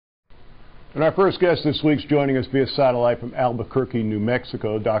And our first guest this week's joining us via satellite from Albuquerque, New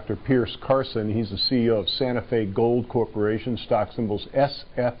Mexico, Dr. Pierce Carson. He's the CEO of Santa Fe Gold Corporation, stock symbols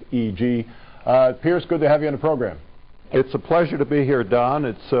SFEG. Pierce, good to have you on the program. It's a pleasure to be here, Don.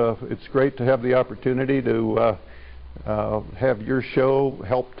 It's great to have the opportunity to have your show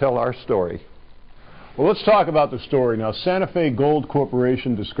help tell our story. Well, let's talk about the story now. Santa Fe Gold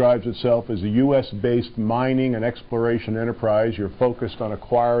Corporation describes itself as a U.S.-based mining and exploration enterprise. You're focused on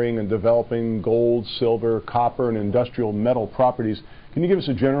acquiring and developing gold, silver, copper, and industrial metal properties. Can you give us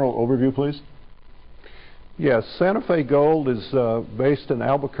a general overview, please? Yes, Santa Fe Gold is based in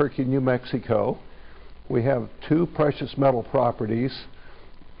Albuquerque, New Mexico. We have two precious metal properties,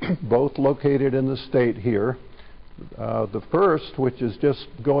 both located in the state here. The first, which is just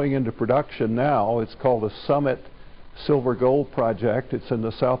going into production now, it's called the Summit Silver Gold Project. It's in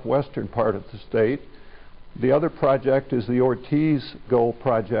the southwestern part of the state. The other project is the Ortiz Gold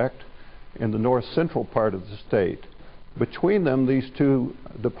Project in the north central part of the state. Between them, these two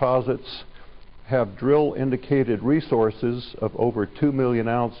deposits have drill indicated resources of over 2 million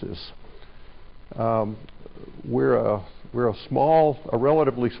ounces. We're a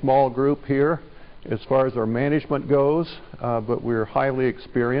relatively small group here as far as our management goes, but we're highly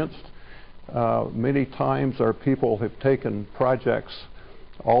experienced. Many times our people have taken projects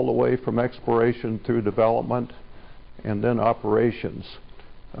all the way from exploration through development and then operations.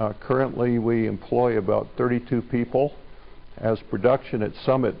 Currently we employ about 32 people. As production at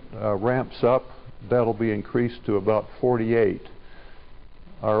Summit ramps up, that'll be increased to about 48.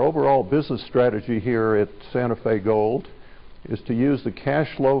 Our overall business strategy here at Santa Fe Gold is to use the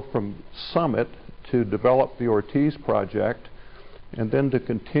cash flow from Summit to develop the Ortiz project and then to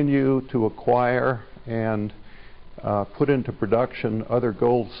continue to acquire and put into production other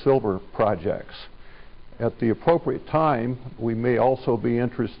gold silver projects. At the appropriate time, we may also be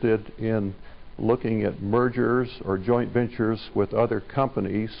interested in looking at mergers or joint ventures with other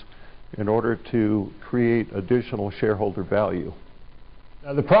companies in order to create additional shareholder value.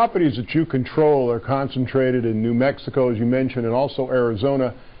 Now, the properties that you control are concentrated in New Mexico, as you mentioned, and also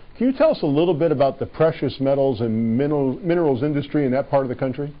Arizona. Can you tell us a little bit about the precious metals and minerals industry in that part of the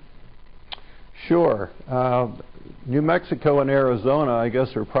country? Sure. New Mexico and Arizona, I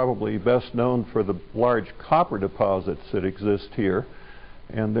guess, are probably best known for the large copper deposits that exist here.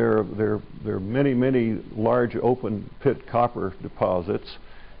 And there are many, many large open pit copper deposits.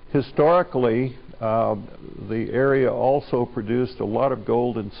 Historically, the area also produced a lot of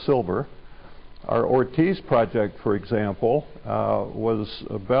gold and silver. Our Ortiz project, for example, was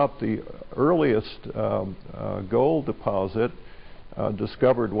about the earliest gold deposit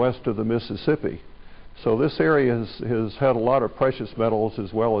discovered west of the Mississippi. So this area has had a lot of precious metals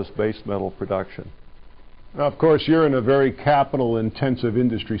as well as base metal production. Now, of course, you're in a very capital-intensive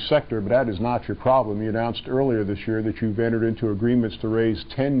industry sector, but that is not your problem. You announced earlier this year that you've entered into agreements to raise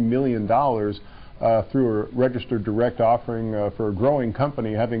 $10 million through a registered direct offering for a growing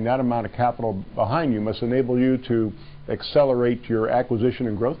company. Having that amount of capital behind you must enable you to accelerate your acquisition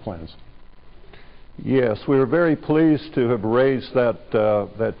and growth plans. Yes, we were very pleased to have raised that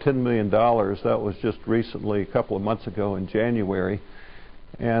 $10 million. That was just recently, a couple of months ago in January.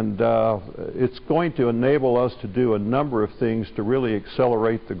 And it's going to enable us to do a number of things to really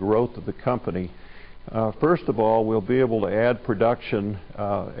accelerate the growth of the company. First of all, we'll be able to add production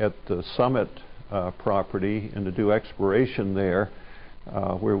at the Summit property and to do exploration there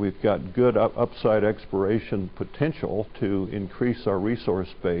where we've got good upside exploration potential to increase our resource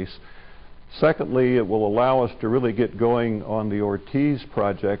base. Secondly, it will allow us to really get going on the Ortiz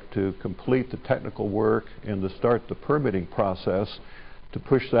project to complete the technical work and to start the permitting process to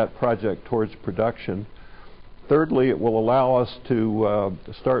push that project towards production. Thirdly, it will allow us to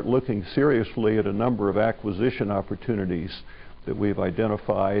start looking seriously at a number of acquisition opportunities that we've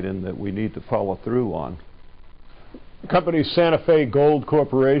identified and that we need to follow through on. The company is Santa Fe Gold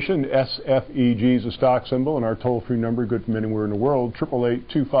Corporation. SFEG is a stock symbol, and our toll-free number, good from anywhere in the world,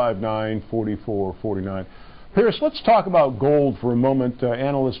 888-259-4449. Pierce, let's talk about gold for a moment.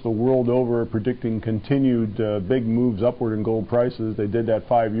 Analysts the world over are predicting continued big moves upward in gold prices. They did that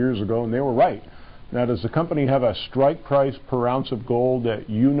 5 years ago, and they were right. Now, does the company have a strike price per ounce of gold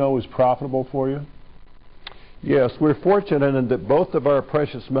that you know is profitable for you? Yes, we're fortunate in that both of our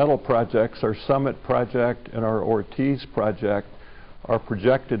precious metal projects, our Summit project and our Ortiz project, are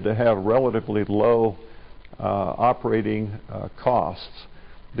projected to have relatively low operating costs.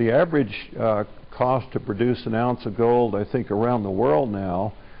 The average cost to produce an ounce of gold, I think, around the world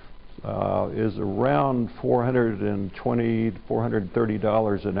now is around $420 to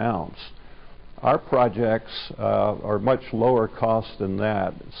 $430 an ounce. Our projects are much lower cost than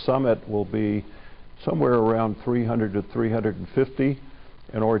that. Summit will be somewhere around $300 to $350,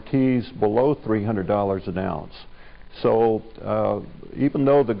 and Ortiz below $300 an ounce. So even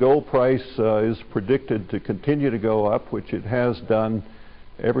though the gold price is predicted to continue to go up, which it has done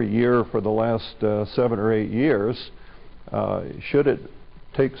every year for the last 7 or 8 years, should it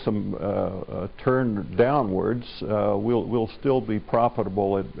take some turn downwards, we'll still be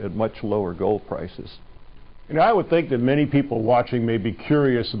profitable at much lower gold prices. You know, I would think that many people watching may be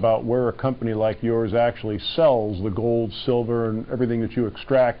curious about where a company like yours actually sells the gold, silver, and everything that you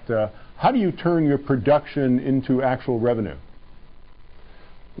extract. How do you turn your production into actual revenue?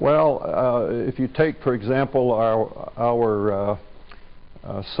 Well, if you take, for example, our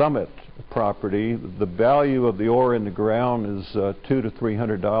Summit property, the value of the ore in the ground is $200 to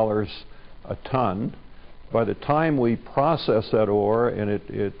 $300 a ton. By the time we process that ore and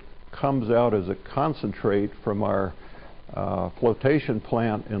it comes out as a concentrate from our flotation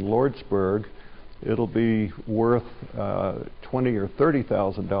plant in Lordsburg, it'll be worth $20,000 or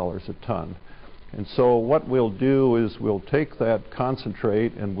 $30,000 a ton. And so what we'll do is we'll take that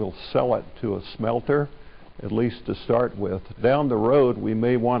concentrate and we'll sell it to a smelter, at least to start with. Down the road, we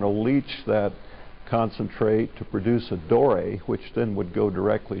may want to leach that concentrate to produce a doré, which then would go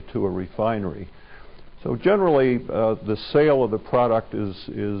directly to a refinery. So generally, the sale of the product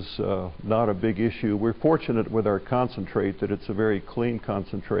is not a big issue. We're fortunate with our concentrate that it's a very clean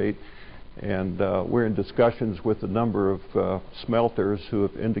concentrate, and we're in discussions with a number of smelters who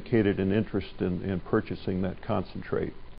have indicated an interest in purchasing that concentrate.